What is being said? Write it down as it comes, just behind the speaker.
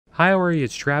Hi, Ori,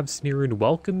 it's Travis here, and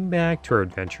welcome back to our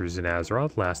adventures in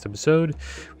Azeroth. Last episode,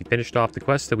 we finished off the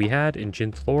quest that we had in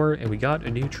Jinth Lore, and we got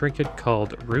a new trinket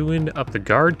called Ruin of the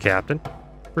Guard Captain.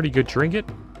 Pretty good trinket.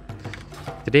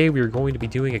 Today, we are going to be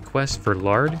doing a quest for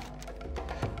Lard.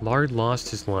 Lard lost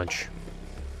his lunch.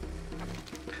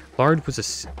 Lard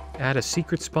was at a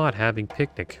secret spot having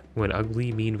picnic when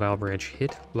ugly, mean Valbranch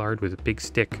hit Lard with a big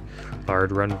stick.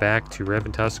 Lard run back to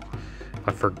Reventusk,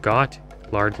 but forgot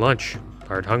Lard lunch.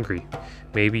 Lard hungry.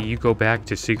 Maybe you go back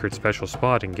to secret special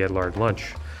spot and get Lard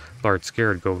lunch. Lard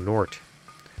scared, go north.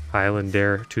 Island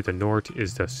there to the north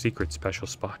is the secret special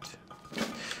spot.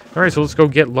 Alright, so let's go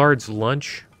get Lard's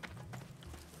lunch.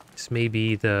 This may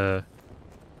be the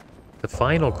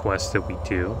final quest that we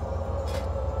do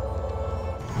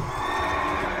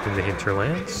in the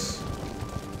hinterlands.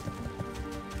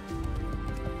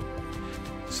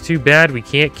 It's too bad we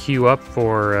can't queue up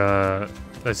for a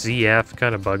ZF.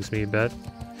 Kind of bugs me a bit,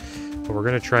 but we're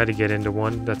gonna try to get into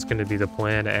one. That's gonna be the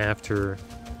plan after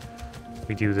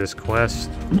we do this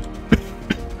quest.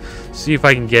 See if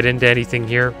I can get into anything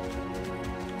here.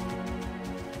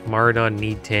 Maraudon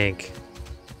need tank.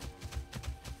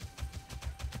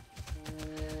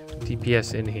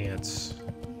 DPS enhance.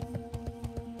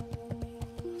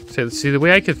 So, see, the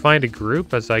way I could find a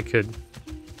group as I could...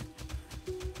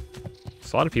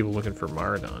 There's a lot of people looking for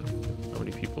Maraudon. How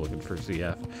many people looking for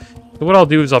ZF? So what I'll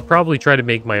do is I'll probably try to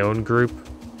make my own group.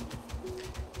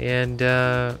 And,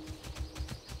 I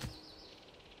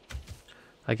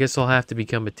guess I'll have to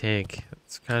become a tank.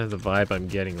 That's kind of the vibe I'm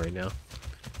getting right now.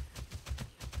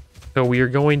 So we are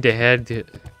going to head to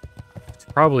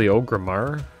probably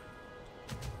Ogrimmar.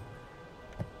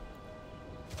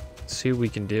 Let's see what we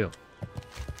can do.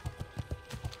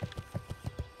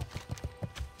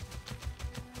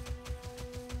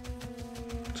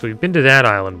 So we've been to that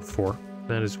island before.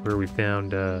 That is where we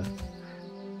found the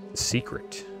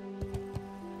secret.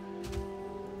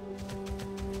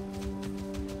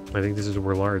 I think this is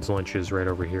where Lard's lunch is, right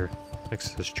over here, next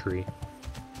to this tree.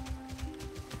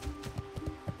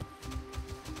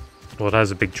 Well, it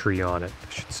has a big tree on it,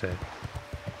 I should say.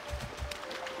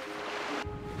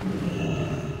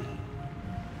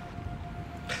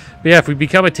 But yeah, if we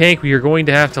become a tank, we are going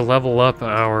to have to level up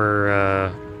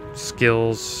our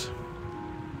skills,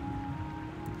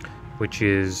 which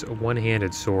is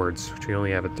one-handed swords, which we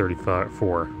only have at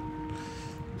 34.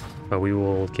 But we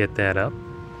will get that up.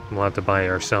 We'll have to buy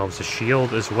ourselves a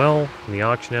shield as well in the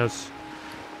auction house.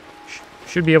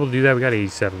 Should be able to do that. We got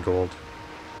 87 gold.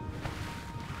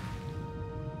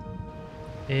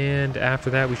 And after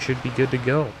that, we should be good to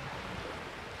go.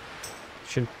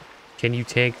 Can you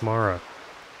tank Mara?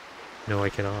 No, I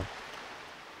cannot.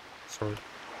 Sorry.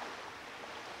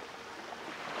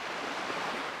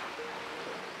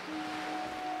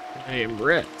 I am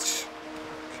Brett.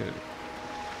 Okay.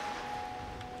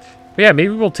 But yeah, maybe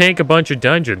we'll tank a bunch of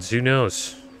dungeons. Who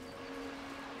knows?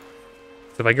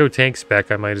 So if I go tank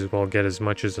spec, I might as well get as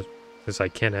much as I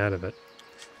can out of it.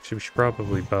 So we should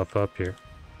probably buff up here.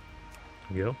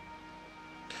 There we go.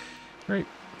 Alright,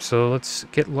 so let's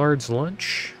get Lard's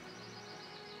lunch.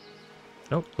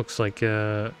 Oh, looks like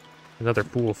another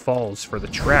pool falls for the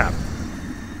trap.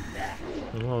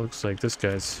 Well, looks like this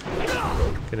guy's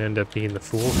gonna end up being the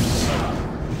fool.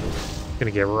 He's gonna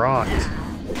get rocked.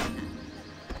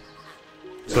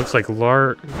 So it looks like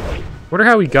Lard... Wonder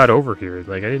how he got over here.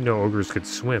 Like, I didn't know ogres could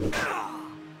swim.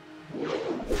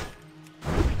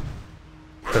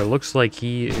 But it looks like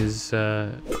he is,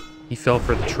 he fell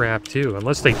for the trap too.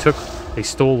 Unless they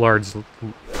stole Lard's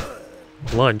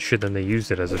lunch and then they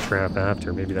used it as a trap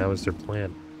after. Maybe that was their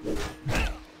plan.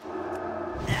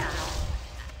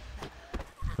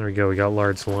 There we go, we got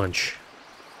Lard's lunch.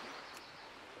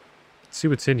 Let's see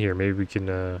what's in here. Maybe we can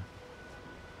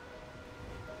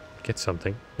get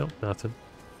something. Nope, nothing.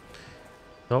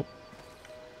 Nope.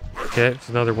 Okay,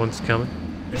 so another one's coming.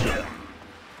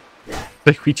 I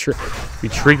think we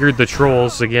triggered the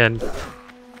trolls again.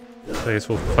 I guess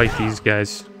we'll fight these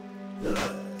guys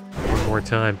one more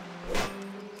time.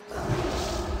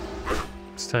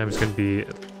 This time is going to be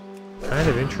kind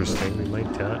of interesting. We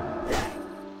might die.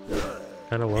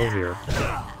 Kind of low here.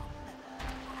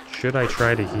 Should I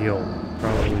try to heal?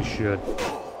 Probably should.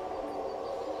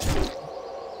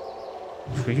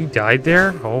 You died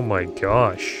there? Oh my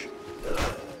gosh.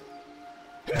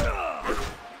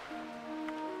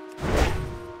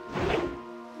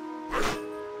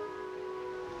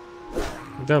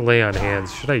 That lay on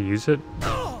hands. Should I use it?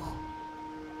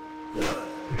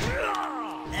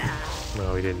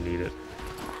 No, we didn't need it.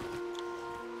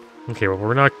 Okay, well,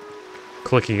 we're not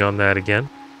clicking on that again.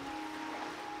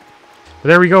 But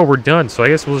there we go, we're done. So I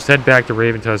guess we'll just head back to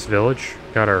Raventusk Village.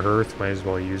 Got our hearth, might as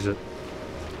well use it.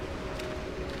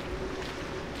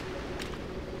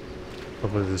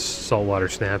 Hopefully this saltwater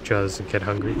snapjaw doesn't get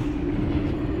hungry.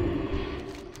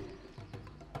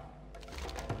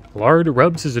 Lard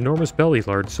rubs his enormous belly.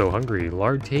 Lard's so hungry.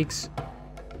 Lard takes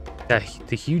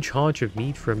the huge haunch of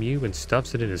meat from you and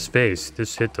stuffs it in his face.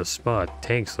 This hit the spot.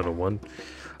 Thanks, little one.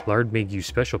 Lard made you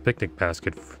special picnic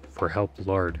basket for help,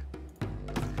 Lard.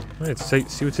 Alright,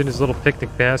 see what's in his little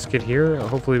picnic basket here.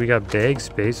 Hopefully we got bag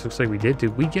space. Looks like we did.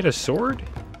 Did we get a sword?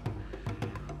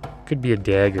 Could be a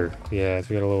dagger. Yeah,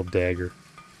 we got a little dagger.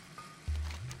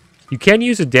 You can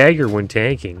use a dagger when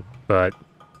tanking, but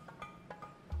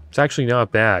it's actually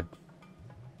not bad.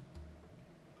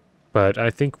 But I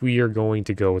think we are going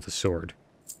to go with a sword.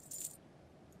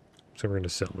 So we're going to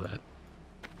sell that.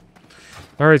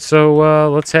 Alright, so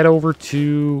let's head over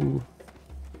to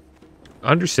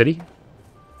Undercity.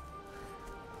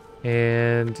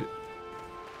 And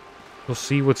we'll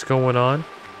see what's going on.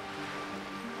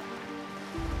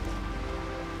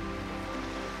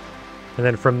 And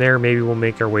then from there, maybe we'll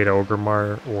make our way to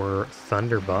Ogremar or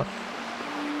Thunderbuff.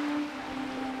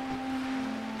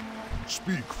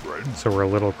 Speak, friend. So we're a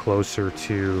little closer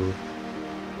to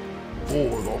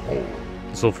For the whole.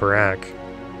 Zul'Farrak.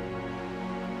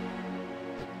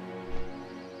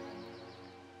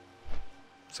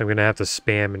 So I'm gonna have to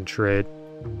spam and trade.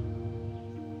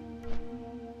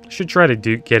 I should try to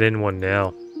get in one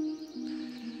now.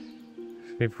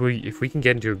 If we can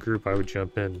get into a group, I would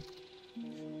jump in.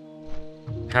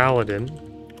 Paladin,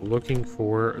 looking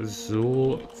for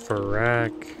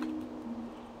Zul'Farrak.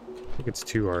 I think it's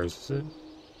 2 R's, is it?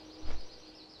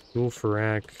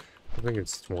 Zul'Farrak. I think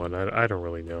it's 1. I don't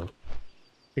really know.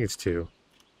 I think it's 2.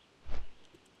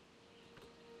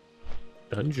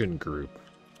 Dungeon group.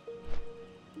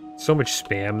 So much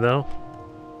spam, though.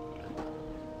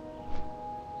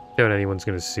 Doubt anyone's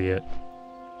gonna see it.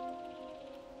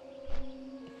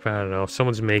 I don't know. If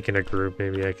someone's making a group,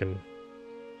 maybe I can...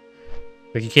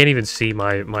 Like, you can't even see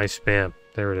my spam.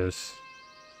 There it is.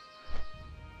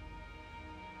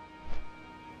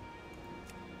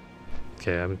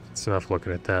 Okay, it's enough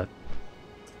looking at that.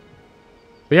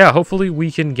 But yeah, hopefully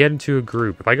we can get into a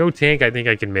group. If I go tank, I think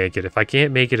I can make it. If I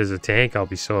can't make it as a tank, I'll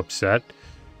be so upset.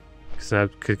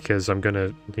 Because I'm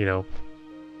gonna, you know,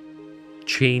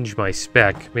 change my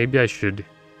spec. Maybe I should...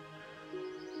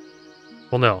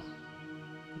 Well, no.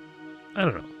 I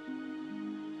don't know.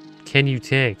 Can you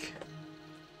tank?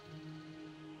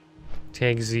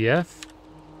 Tank ZF?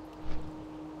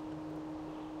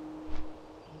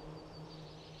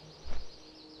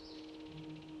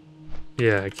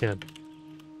 Yeah, I can.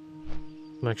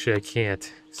 Actually, I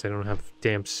can't, because I don't have a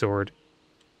damn sword.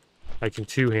 I can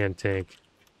two-hand tank.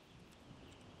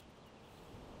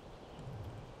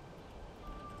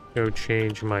 Go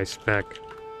change my spec.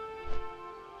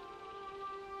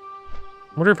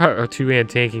 I wonder if how a two-hand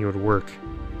tanking would work.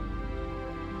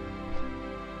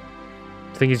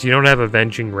 The thing is, you don't have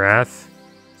Avenging Wrath,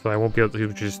 so I won't be able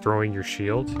to just throwing your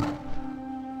shield.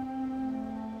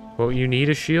 Well, you need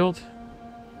a shield?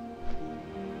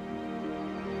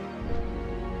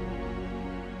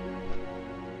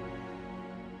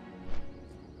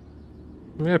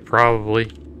 Yeah, probably.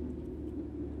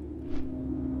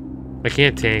 I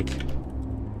can't tank.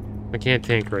 I can't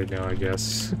tank right now, I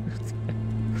guess.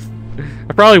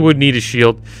 I probably would need a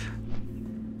shield.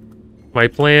 My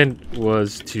plan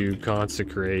was to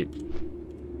consecrate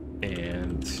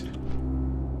and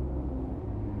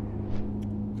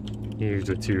use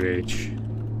a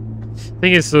 2H.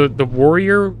 Thing is, the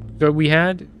warrior that we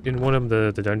had in one of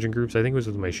the dungeon groups, I think it was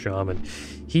with my shaman,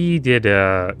 he did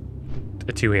a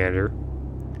two-hander.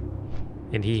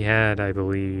 And he had, I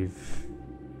believe...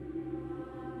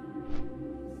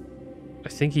 I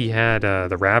think he had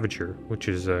the Ravager, which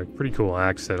is a pretty cool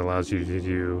axe that allows you to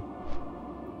do...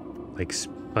 Like,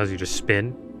 allows you to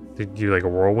spin. To do, like, a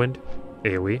whirlwind.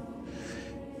 AoE.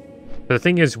 But the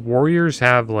thing is, warriors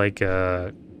have, like,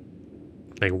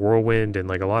 whirlwind and,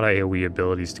 like, a lot of AoE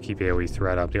abilities to keep AoE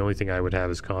threat up. The only thing I would have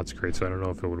is consecrate, so I don't know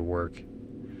if it would work.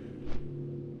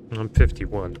 I'm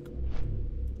 51.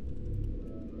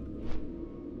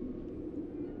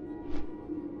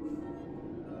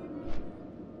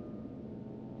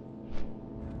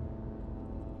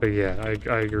 But yeah,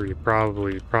 I agree.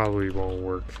 Probably won't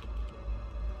work.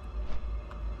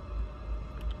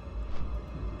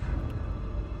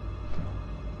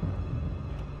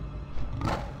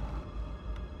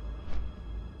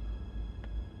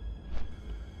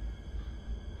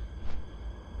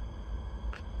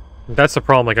 That's the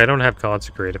problem. Like, I don't have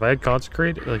consecrate. If I had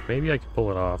consecrate, like, maybe I could pull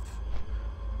it off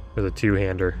with a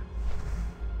two-hander.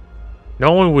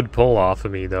 No one would pull off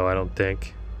of me, though, I don't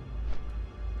think.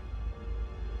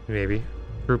 Maybe.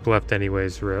 Group left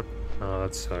anyways, rip. Oh,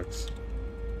 that sucks.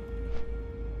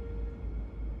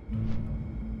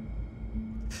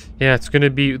 Yeah, it's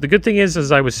gonna be... The good thing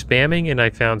is I was spamming and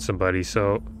I found somebody,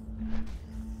 so...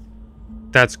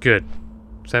 That's good.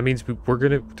 So that means we're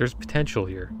gonna... There's potential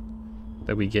here.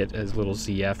 That we get a little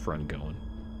ZF run going.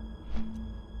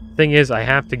 Thing is, I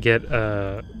have to get,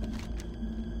 the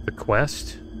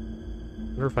quest.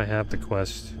 I wonder if I have the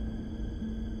quest.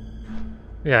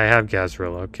 Yeah, I have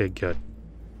Gazrilla. Okay, good.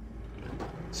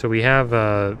 So we have,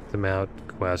 the mount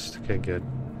quest. Okay, good.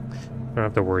 I don't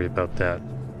have to worry about that.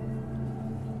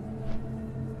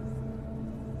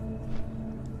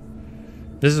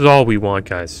 This is all we want,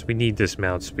 guys. We need this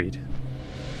mount speed.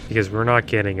 Because we're not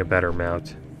getting a better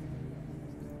mount.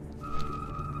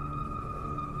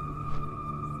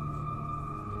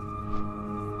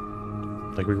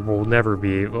 Like, we will never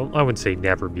be... Well, I wouldn't say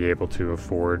never be able to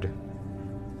afford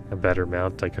a better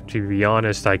mount. Like, to be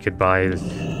honest, I could buy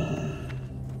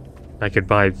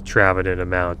Travidon a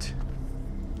mount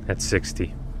at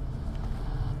 60.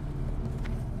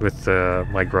 With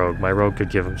my rogue. My rogue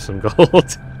could give him some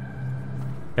gold.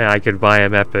 And I could buy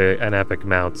him an epic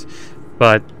mount.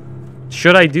 But,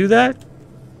 should I do that?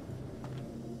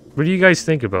 What do you guys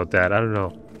think about that? I don't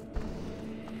know.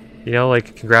 You know,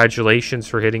 like, congratulations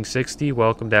for hitting 60.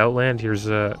 Welcome to Outland. Here's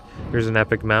an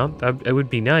epic mount. It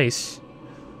would be nice.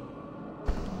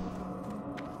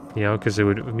 You know, because it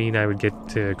would mean I would get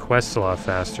to quests a lot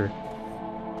faster.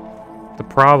 The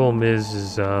problem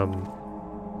is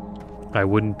I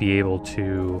wouldn't be able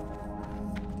to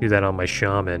do that on my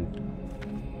shaman.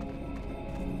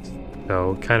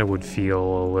 So it kind of would feel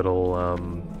a little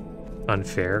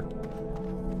unfair.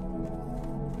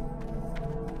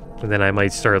 And then I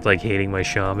might start, like, hating my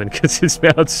shaman because his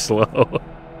mount's slow.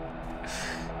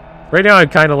 Right now, I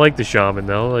kind of like the shaman,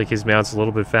 though. Like, his mount's a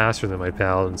little bit faster than my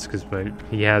paladins because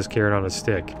he has carrot on a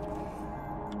stick.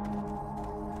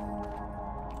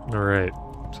 Alright,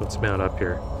 so let's mount up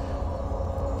here.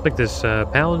 Looks like this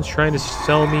paladin's trying to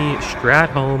sell me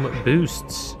Strat-Home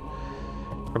boosts.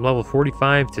 From level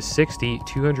 45 to 60,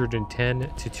 210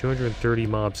 to 230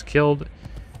 mobs killed,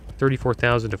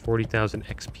 34,000 to 40,000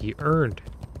 XP earned.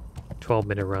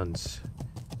 12-minute runs.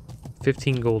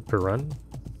 15 gold per run.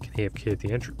 Can AFK at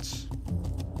the entrance.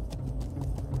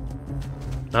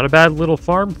 Not a bad little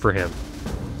farm for him.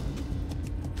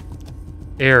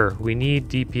 Air. We need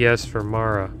DPS for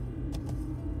Mara.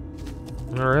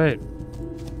 Alright.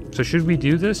 So should we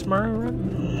do this Mara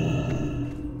run?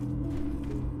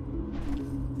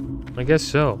 I guess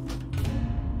so.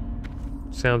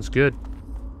 Sounds good.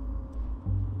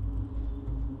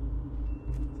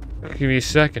 Give me a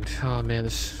second. Oh man,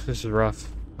 this is rough.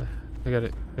 I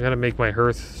gotta make my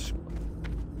hearth.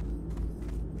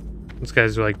 This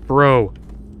guy's like, bro.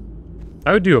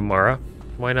 I would do a Mara.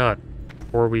 Why not?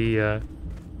 Before we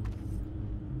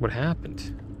what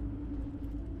happened?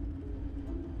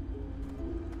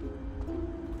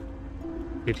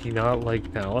 Did he not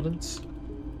like paladins?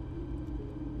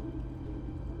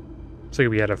 Looks like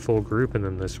we had a full group and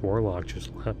then this warlock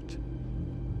just left.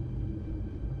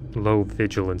 Low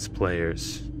vigilance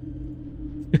players.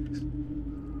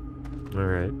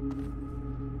 Alright.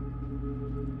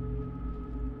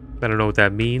 I don't know what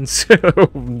that means.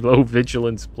 Low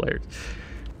vigilance players.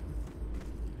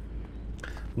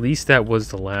 At least that was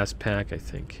the last pack, I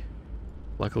think.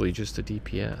 Luckily, just a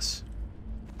DPS.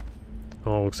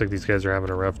 Oh, looks like these guys are having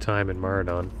a rough time in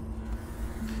Maradon.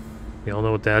 We all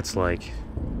know what that's like.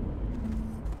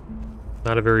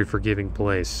 Not a very forgiving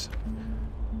place.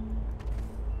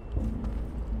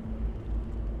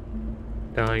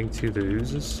 Dying to the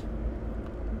oozes?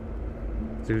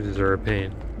 The oozes are a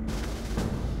pain.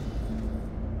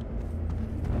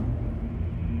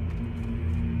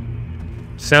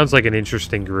 Sounds like an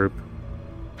interesting group.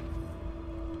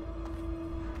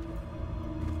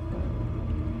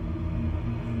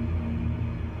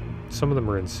 Some of them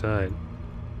are inside.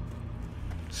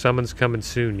 Summons coming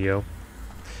soon, yo.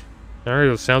 Alright,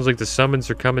 well, sounds like the summons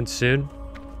are coming soon.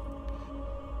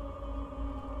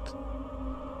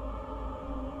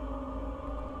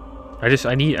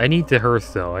 I need the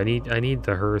hearth though. I need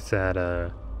the hearth at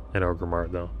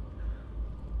Orgrimmar though.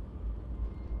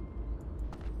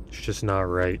 It's just not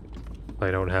right. I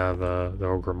don't have the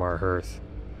Orgrimmar hearth.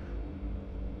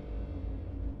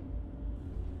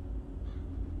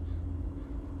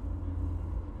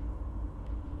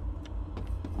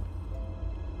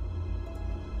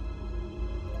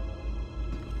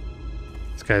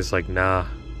 This guy's like, nah.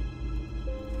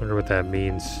 Wonder what that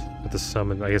means. But the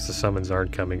summon, I guess the summons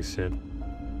aren't coming soon.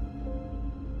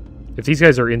 If these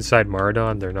guys are inside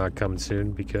Mardon, they're not coming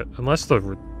soon, because unless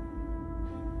the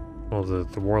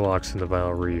Warlock's in the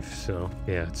Vile Reef, so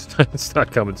yeah, it's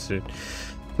not coming soon.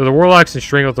 So the Warlock's in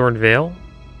Stranglethorn Vale,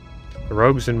 the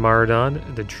Rogue's in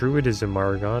Mardon, the Druid is in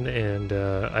Mardon, and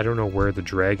I don't know where the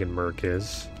Dragon Merc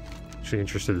is. Actually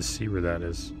interested to see where that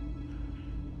is.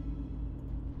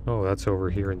 Oh, that's over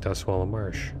here in Dustwallow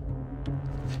Marsh.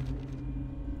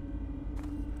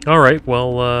 Alright,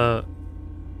 well,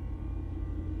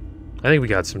 I think we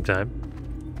got some time.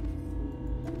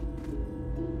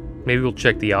 Maybe we'll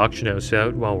check the auction house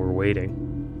out while we're waiting.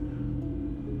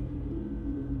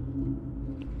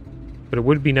 But it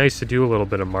would be nice to do a little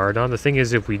bit of Mardon. The thing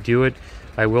is, if we do it,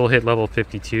 I will hit level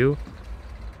 52.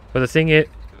 But the thing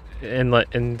and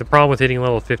the problem with hitting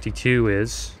level 52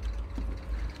 is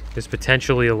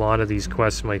potentially a lot of these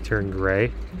quests might turn gray,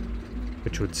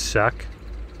 which would suck.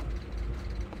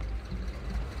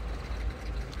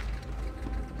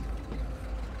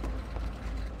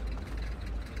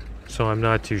 So I'm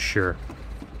not too sure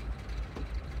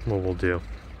what we'll do.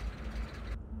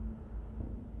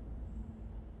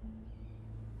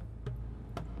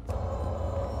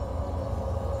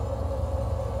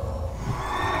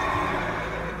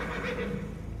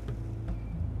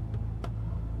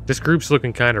 This group's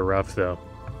looking kind of rough, though.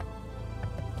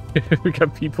 We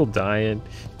got people dying.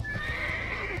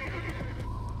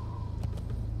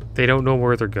 They don't know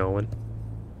where they're going.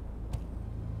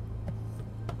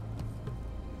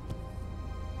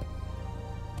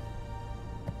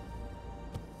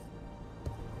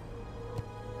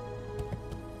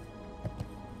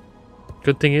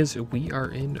 Good thing is, we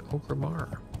are in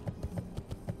Orgrimmar.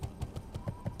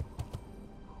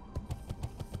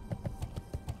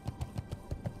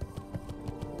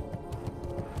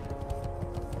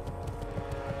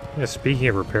 Yeah, speaking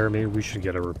of repair, maybe we should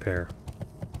get a repair.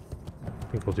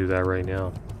 I think we'll do that right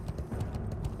now.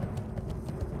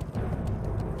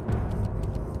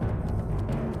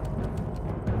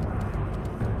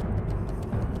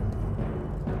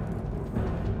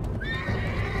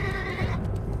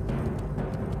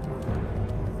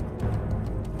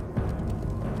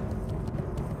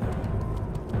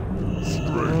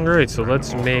 Alright, so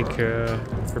let's make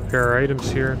repair items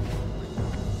here.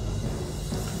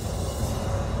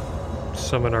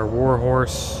 Summon our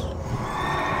warhorse.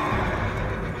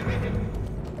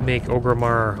 Make Orgrimmar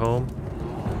our home.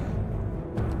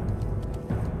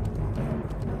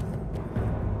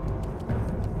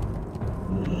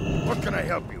 What can I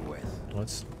help you with?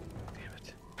 Let's. Damn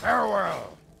it.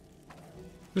 Farewell.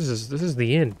 This is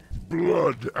the inn.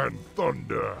 Blood and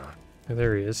thunder. Oh,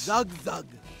 there he is. Zug zug.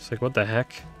 It's like, what the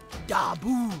heck?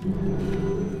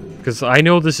 Dabu. Because I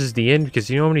know this is the end, because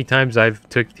you know how many times I've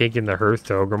taken the hearth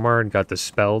to Orgrimmar and got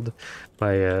dispelled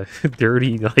by a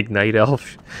dirty, like, night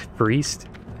elf priest?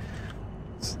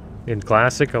 In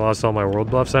Classic, I lost all my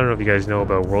world buffs. I don't know if you guys know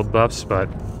about world buffs, but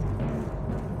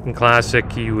in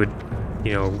Classic, you would,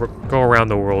 you know, go around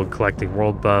the world collecting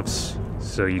world buffs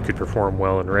so you could perform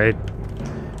well in raid.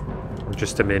 Or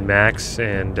just to min-max,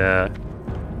 and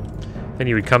then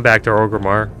you would come back to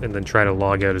Orgrimmar and then try to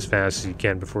log out as fast as you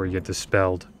can before you get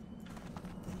dispelled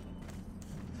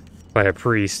by a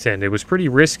priest, and it was pretty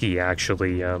risky,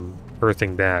 actually,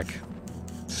 earthing back.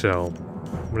 So,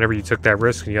 whenever you took that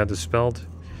risk and you got dispelled,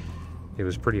 it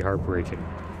was pretty heartbreaking.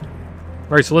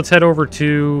 Alright, so let's head over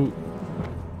to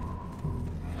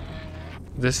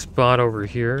this spot over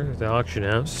here, the auction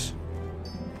house.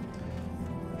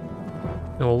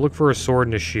 And we'll look for a sword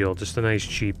and a shield, just a nice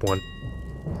cheap one.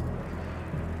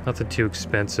 Nothing too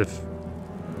expensive.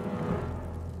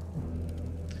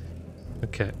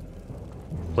 Okay.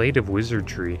 Blade of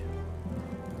Wizardry.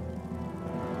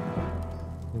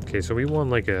 Okay, so we want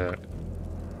like a...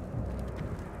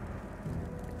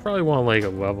 Probably want like a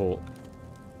level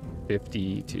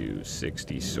 50 to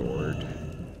 60 sword.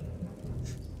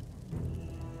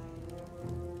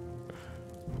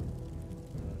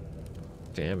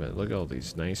 Damn it, look at all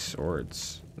these nice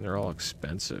swords. They're all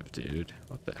expensive, dude.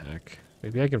 What the heck?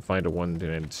 Maybe I can find a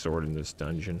one-handed sword in this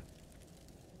dungeon.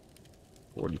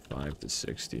 45 to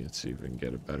 60. Let's see if we can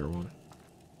get a better one.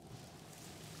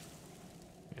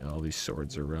 Yeah, all these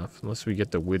swords are rough. Unless we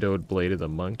get the Widowed Blade of the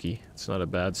Monkey. It's not a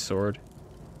bad sword.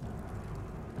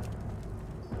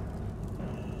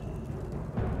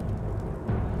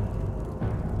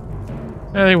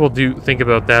 I think we'll think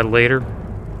about that later.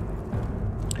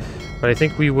 But I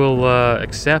think we will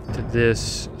accept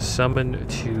this summon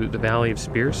to the Valley of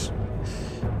Spears.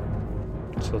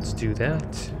 So let's do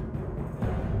that.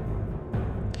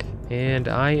 And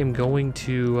I am going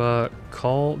to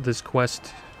call this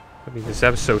this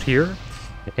episode here.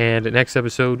 And next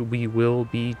episode, we will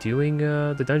be doing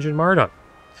the Dungeon Mardon.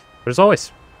 But as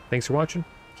always, thanks for watching.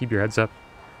 Keep your heads up.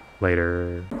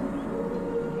 Later.